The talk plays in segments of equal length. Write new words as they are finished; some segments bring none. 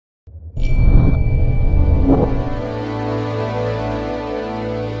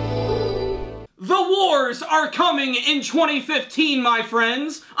Wars are coming in 2015, my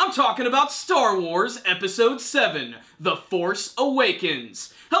friends. I'm talking about Star Wars Episode 7, The Force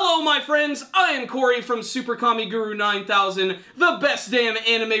Awakens. Hello, my friends. I am Corey from Super Kami Guru 9000, the best damn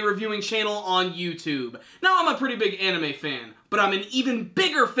anime reviewing channel on YouTube. Now, I'm a pretty big anime fan, but I'm an even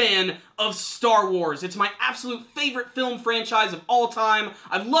bigger fan of Star Wars. It's my absolute favorite film franchise of all time.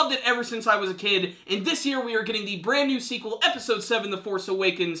 I've loved it ever since I was a kid, and this year we are getting the brand new sequel, Episode 7, The Force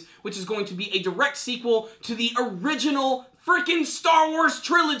Awakens, which is going to be a direct sequel to the original freaking Star Wars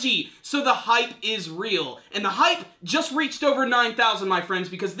trilogy. So the hype is real. And the hype just reached over 9,000, my friends,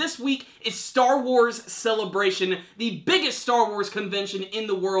 because this week is Star Wars Celebration, the biggest Star Wars convention in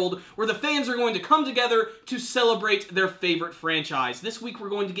the world, where the fans are going to come together to celebrate their favorite franchise. This week we're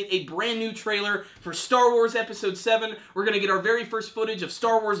going to get a brand new trailer for Star Wars Episode 7. We're going to get our very first footage of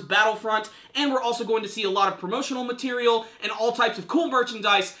Star Wars Battlefront, and we're also going to see a lot of promotional material and all types of cool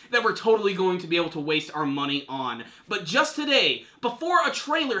merchandise that we're totally going to be able to waste our money on. But just today, before a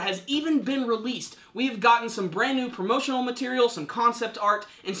trailer has even been released, we have gotten some brand new promotional material, some concept art,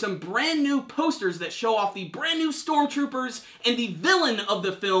 and some brand new posters that show off the brand new Stormtroopers and the villain of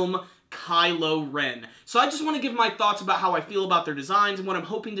the film, Kylo Ren. So I just want to give my thoughts about how I feel about their designs and what I'm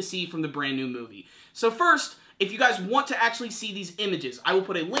hoping to see from the brand new movie. So first, if you guys want to actually see these images, I will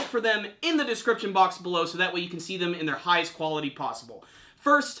put a link for them in the description box below so that way you can see them in their highest quality possible.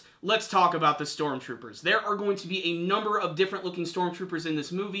 First, let's talk about the Stormtroopers. There are going to be a number of different looking Stormtroopers in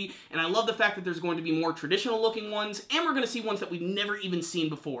this movie, and I love the fact that there's going to be more traditional looking ones, and we're going to see ones that we've never even seen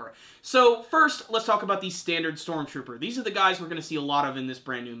before. So first, let's talk about the standard Stormtrooper. These are the guys we're going to see a lot of in this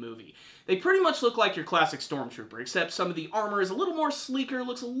brand new movie. They pretty much look like your classic Stormtrooper, except some of the armor is a little more sleeker,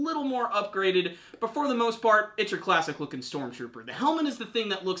 looks a little more upgraded, but for the most part, it's your classic looking Stormtrooper. The helmet is the thing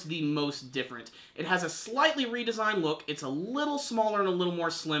that looks the most different. It has a slightly redesigned look, it's a little smaller and a little more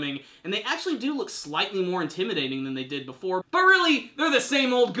slimming, and they actually do look slightly more intimidating than they did before. But really, they're the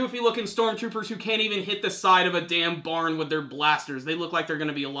same old goofy-looking Stormtroopers who can't even hit the side of a damn barn with their blasters. They look like they're going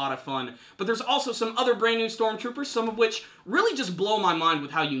to be a lot of fun. But there's also some other brand new Stormtroopers, some of which really just blow my mind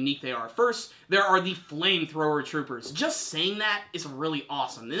with how unique they are. First, there are the Flamethrower Troopers. Just saying that is really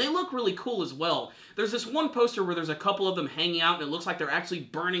awesome, and they look really cool as well. There's this one poster where there's a couple of them hanging out, and it looks like they're actually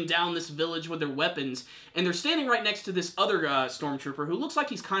burning down this village with their weapons, and they're standing right next to this other Stormtrooper who looks like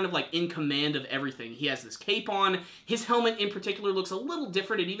he's kind of like in command of everything. He has this cape on. His helmet in particular looks a little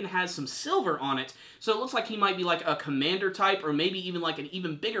different. It even has some silver on it, so it looks like he might be like a commander type, or maybe even like an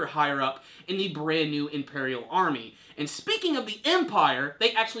even bigger higher up in the brand new Imperial Army. And speaking of the Empire,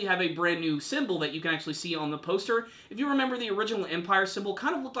 they actually have a brand new symbol that you can actually see on the poster. If you remember, the original Empire symbol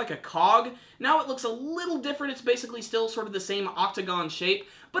kind of looked like a cog. Now it looks a little different. It's basically still sort of the same octagon shape,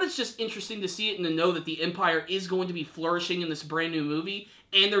 but it's just interesting to see it and to know that the Empire is going to be flourishing in this brand new movie,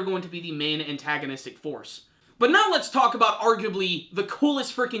 and they're going to be the main antagonistic force. But now let's talk about arguably the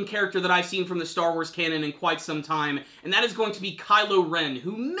coolest freaking character that I've seen from the Star Wars canon in quite some time, and that is going to be Kylo Ren,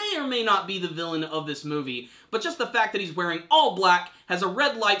 who may or may not be the villain of this movie. But just the fact that he's wearing all black, has a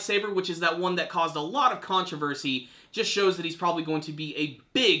red lightsaber, which is that one that caused a lot of controversy, just shows that he's probably going to be a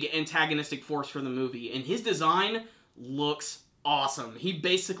big antagonistic force for the movie. And his design looks awesome. He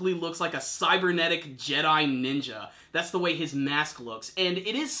basically looks like a cybernetic Jedi ninja. That's the way his mask looks. And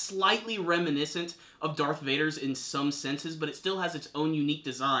it is slightly reminiscent of Darth Vader's in some senses, but it still has its own unique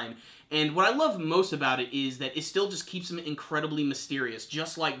design. And what I love most about it is that it still just keeps him incredibly mysterious,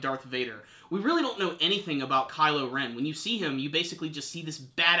 just like Darth Vader. We really don't know anything about Kylo Ren. When you see him, you basically just see this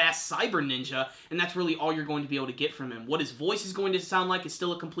badass cyber ninja, and that's really all you're going to be able to get from him. What his voice is going to sound like is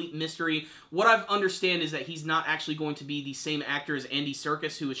still a complete mystery. What I've understand is that he's not actually going to be the same actor as Andy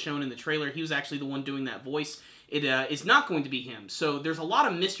Serkis, who was shown in the trailer. He was actually the one doing that voice. It is not going to be him. So there's a lot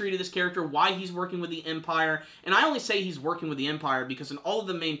of mystery to this character, why he's working with the Empire. And I only say he's working with the Empire because in all of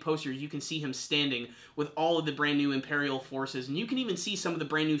the main posters, you can see him standing with all of the brand new Imperial forces. And you can even see some of the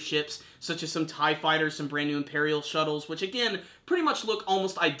brand new ships, such as some TIE fighters, some brand new Imperial shuttles, which again, pretty much look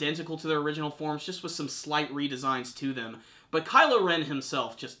almost identical to their original forms, just with some slight redesigns to them. But Kylo Ren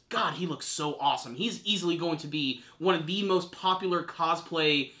himself, just, God, he looks so awesome. He's easily going to be one of the most popular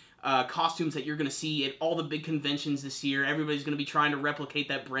cosplay costumes that you're going to see at all the big conventions this year. Everybody's going to be trying to replicate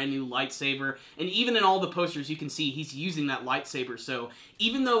that brand new lightsaber, and even in all the posters you can see he's using that lightsaber. So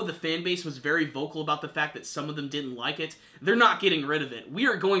even though the fan base was very vocal about the fact that some of them didn't like it, they're not getting rid of it. We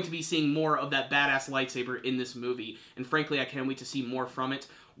are going to be seeing more of that badass lightsaber in this movie, and frankly I can't wait to see more from it.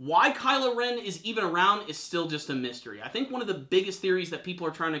 Why Kylo Ren is even around is still just a mystery. I think one of the biggest theories that people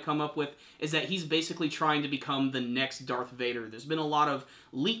are trying to come up with is that he's basically trying to become the next Darth Vader. There's been a lot of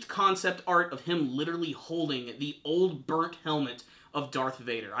leaked concept art of him literally holding the old burnt helmet of Darth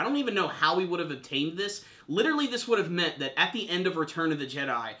Vader. I don't even know how he would have obtained this. Literally, this would have meant that at the end of Return of the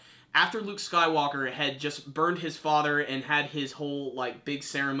Jedi, after Luke Skywalker had just burned his father and had his whole, like, big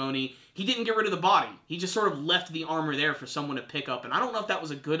ceremony, he didn't get rid of the body. He just sort of left the armor there for someone to pick up, and I don't know if that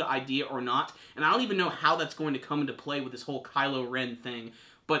was a good idea or not, and I don't even know how that's going to come into play with this whole Kylo Ren thing,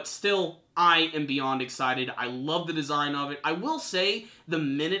 but still, I am beyond excited. I love the design of it. I will say, the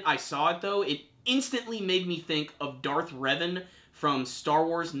minute I saw it, though, it instantly made me think of Darth Revan from Star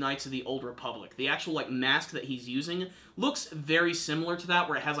Wars Knights of the Old Republic. The actual, like, mask that he's using looks very similar to that,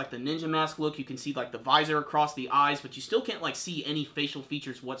 where it has, like, the ninja mask look. You can see, like, the visor across the eyes, but you still can't, like, see any facial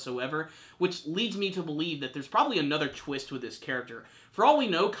features whatsoever, which leads me to believe that there's probably another twist with this character. For all we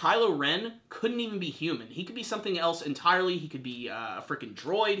know, Kylo Ren couldn't even be human. He could be something else entirely. He could be a freaking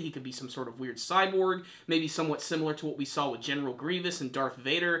droid. He could be some sort of weird cyborg, maybe somewhat similar to what we saw with General Grievous and Darth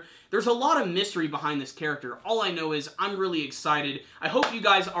Vader. There's a lot of mystery behind this character. All I know is I'm really excited. I hope you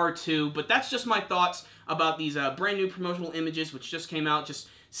guys are too, but that's just my thoughts about these brand new promotional images which just came out. Just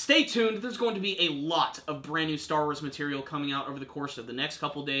stay tuned. There's going to be a lot of brand new Star Wars material coming out over the course of the next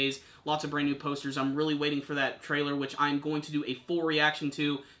couple days. Lots of brand new posters. I'm really waiting for that trailer, which I'm going to do a full reaction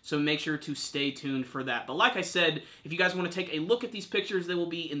to, so make sure to stay tuned for that. But like I said, if you guys want to take a look at these pictures, they will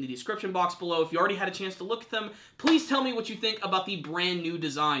be in the description box below. If you already had a chance to look at them, please tell me what you think about the brand new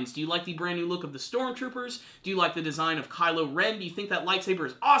designs. Do you like the brand new look of the Stormtroopers? Do you like the design of Kylo Ren? Do you think that lightsaber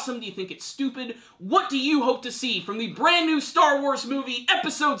is awesome? Do you think it's stupid? What do you hope to see from the brand new Star Wars movie,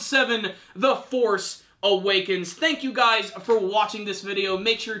 Episode 7, The Force Awakens? Thank you guys for watching this video.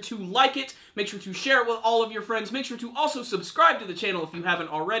 Make sure to like it. Make sure to share it with all of your friends. Make sure to also subscribe to the channel if you haven't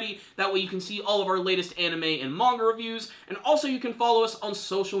already. That way you can see all of our latest anime and manga reviews. And also you can follow us on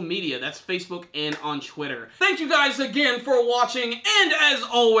social media. That's Facebook and on Twitter. Thank you guys again for watching. And as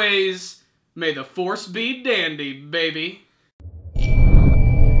always, may the Force be dandy, baby.